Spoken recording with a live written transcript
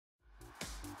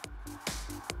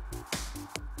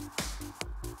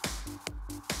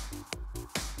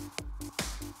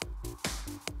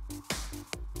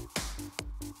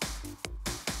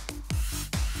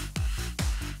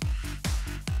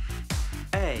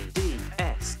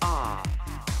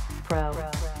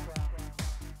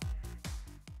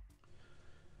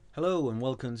Hello and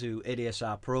welcome to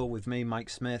ADSR Pro with me, Mike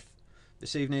Smith.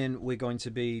 This evening we're going to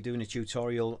be doing a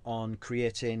tutorial on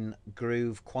creating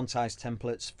groove quantized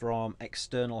templates from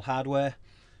external hardware.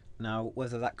 Now,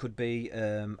 whether that could be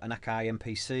an AKAI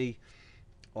MPC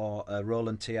or a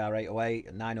Roland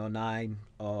TR808, 909,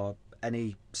 or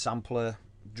any sampler,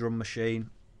 drum machine.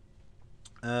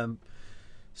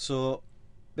 So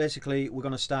basically we're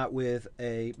going to start with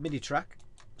a MIDI track.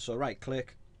 So right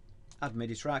click, add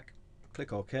MIDI track,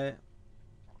 click OK.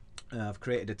 I've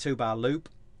created a 2-bar loop.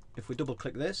 If we double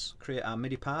click this, create our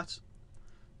MIDI part.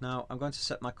 Now I'm going to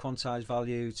set my quantize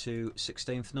value to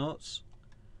 16th notes,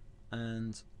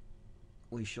 and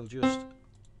we shall just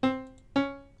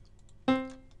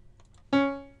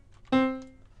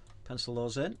pencil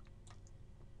those in,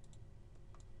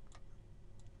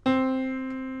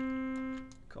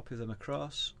 copy them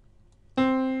across.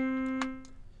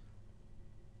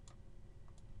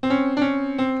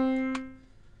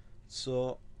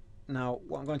 So now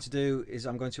what I'm going to do is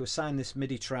I'm going to assign this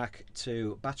MIDI track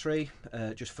to battery,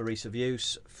 just for ease of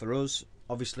use for us.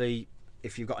 Obviously,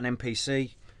 if you've got an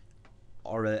MPC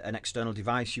or an external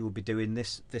device, you will be doing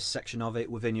this section of it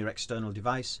within your external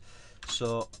device.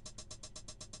 So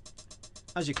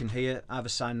as you can hear, I've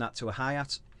assigned that to a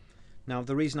hi-hat. Now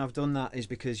the reason I've done that is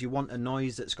because you want a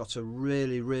noise that's got a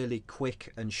really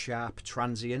quick and sharp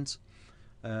transient.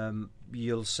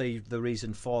 You'll see the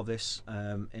reason for this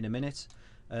in a minute.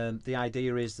 The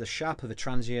idea is the sharper the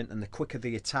transient and the quicker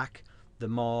the attack, the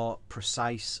more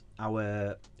precise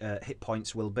our hit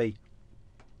points will be.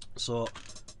 So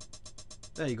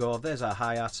there you go, there's our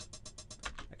hi-hat.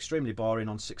 Extremely boring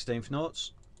on 16th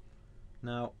notes.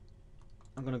 Now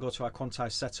I'm going to go to our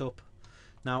quantize setup.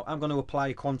 Now I'm going to apply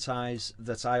a quantize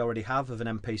that I already have of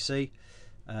an MPC.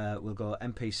 We'll go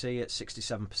MPC at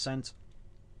 67%.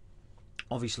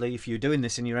 Obviously, if you're doing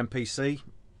this in your MPC,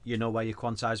 you know where your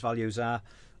quantize values are,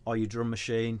 or your drum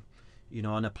machine, you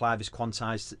know, and apply this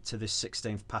quantize to this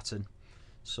 16th pattern.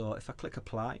 So if I click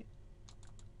apply,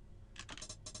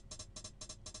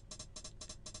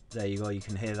 there you go, you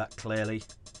can hear that clearly.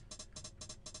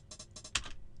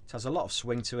 It has a lot of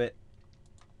swing to it.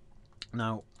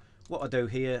 Now what I do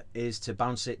here is to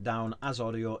bounce it down as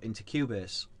audio into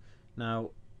Cubase. Now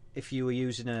if you were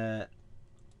using a,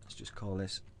 let's just call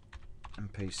this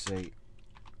MPC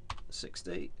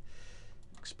 60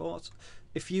 export.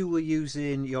 If you were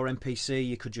using your MPC,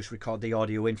 you could just record the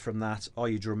audio in from that, or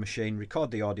your drum machine,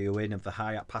 record the audio in of the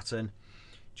hi-hat pattern,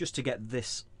 just to get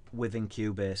this within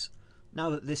Cubase. Now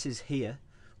that this is here,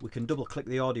 we can double click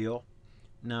the audio.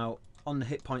 Now on the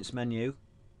hit points menu,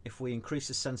 if we increase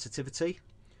the sensitivity,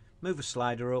 move a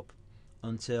slider up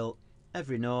until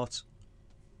every note,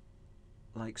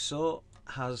 like so,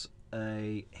 has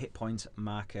a hit point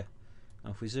marker. Now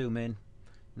if we zoom in,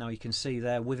 now you can see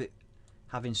there, with it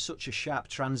having such a sharp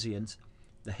transient,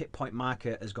 the hit point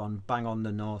marker has gone bang on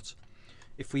the note.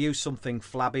 If we use something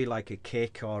flabby like a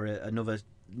kick or another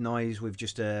noise with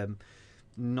just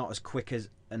not as quick as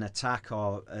an attack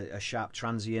or a sharp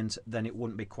transient, then it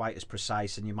wouldn't be quite as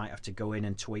precise, and you might have to go in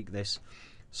and tweak this.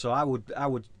 So I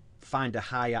would find a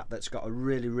hi-hat that's got a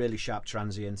really sharp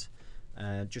transient,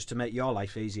 just to make your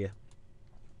life easier.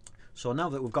 So now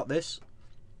that we've got this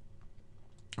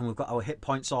and we've got our hit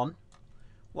points on,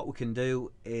 what we can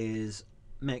do is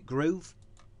make groove.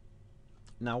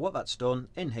 Now what that's done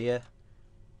in here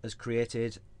has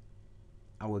created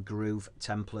our groove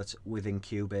template within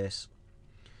Cubase,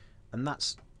 and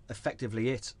that's effectively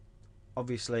it.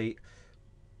 Obviously,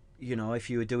 you know, if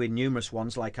you were doing numerous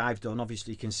ones like I've done,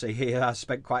 obviously you can see here I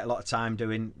spent quite a lot of time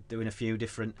doing a few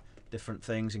different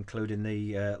things, including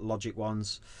the Logic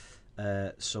ones,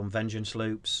 some Vengeance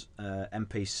loops,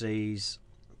 MPCs,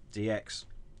 DX,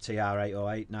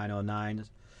 TR808, 909.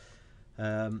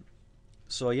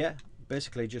 So yeah,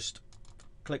 basically just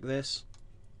click this,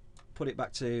 put it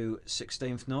back to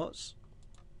 16th notes.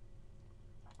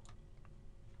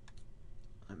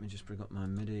 Let me just bring up my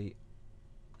MIDI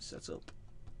setup.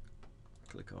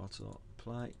 Click auto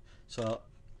apply. So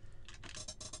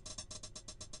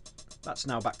that's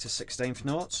now back to 16th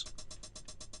notes.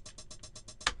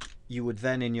 You would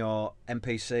then in your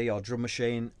MPC or drum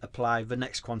machine apply the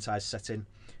next quantize setting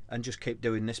and just keep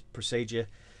doing this procedure.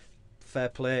 Fair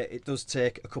play, it does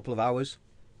take a couple of hours,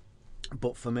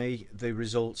 but for me the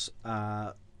results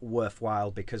are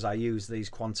worthwhile because I use these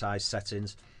quantize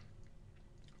settings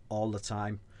all the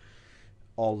time.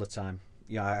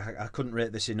 Yeah, I couldn't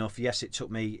rate this enough. Yes, it took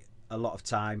me a lot of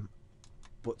time,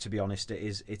 but to be honest,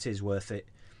 it is worth it.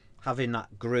 Having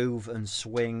that groove and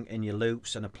swing in your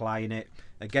loops and applying it.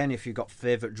 Again, if you've got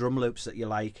favourite drum loops that you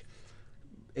like,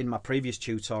 in my previous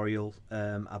tutorial,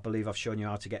 I believe I've shown you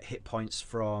how to get hit points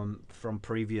from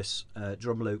previous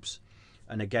drum loops,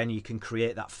 and again you can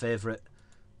create that favorite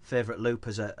loop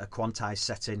as a quantize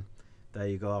setting. There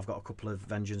you go. I've got a couple of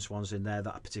Vengeance ones in there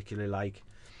that I particularly like.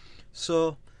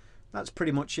 So that's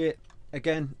pretty much it.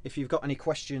 Again, if you've got any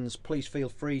questions, please feel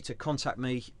free to contact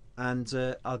me, and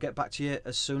I'll get back to you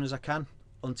as soon as I can.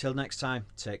 Until next time,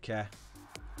 take care.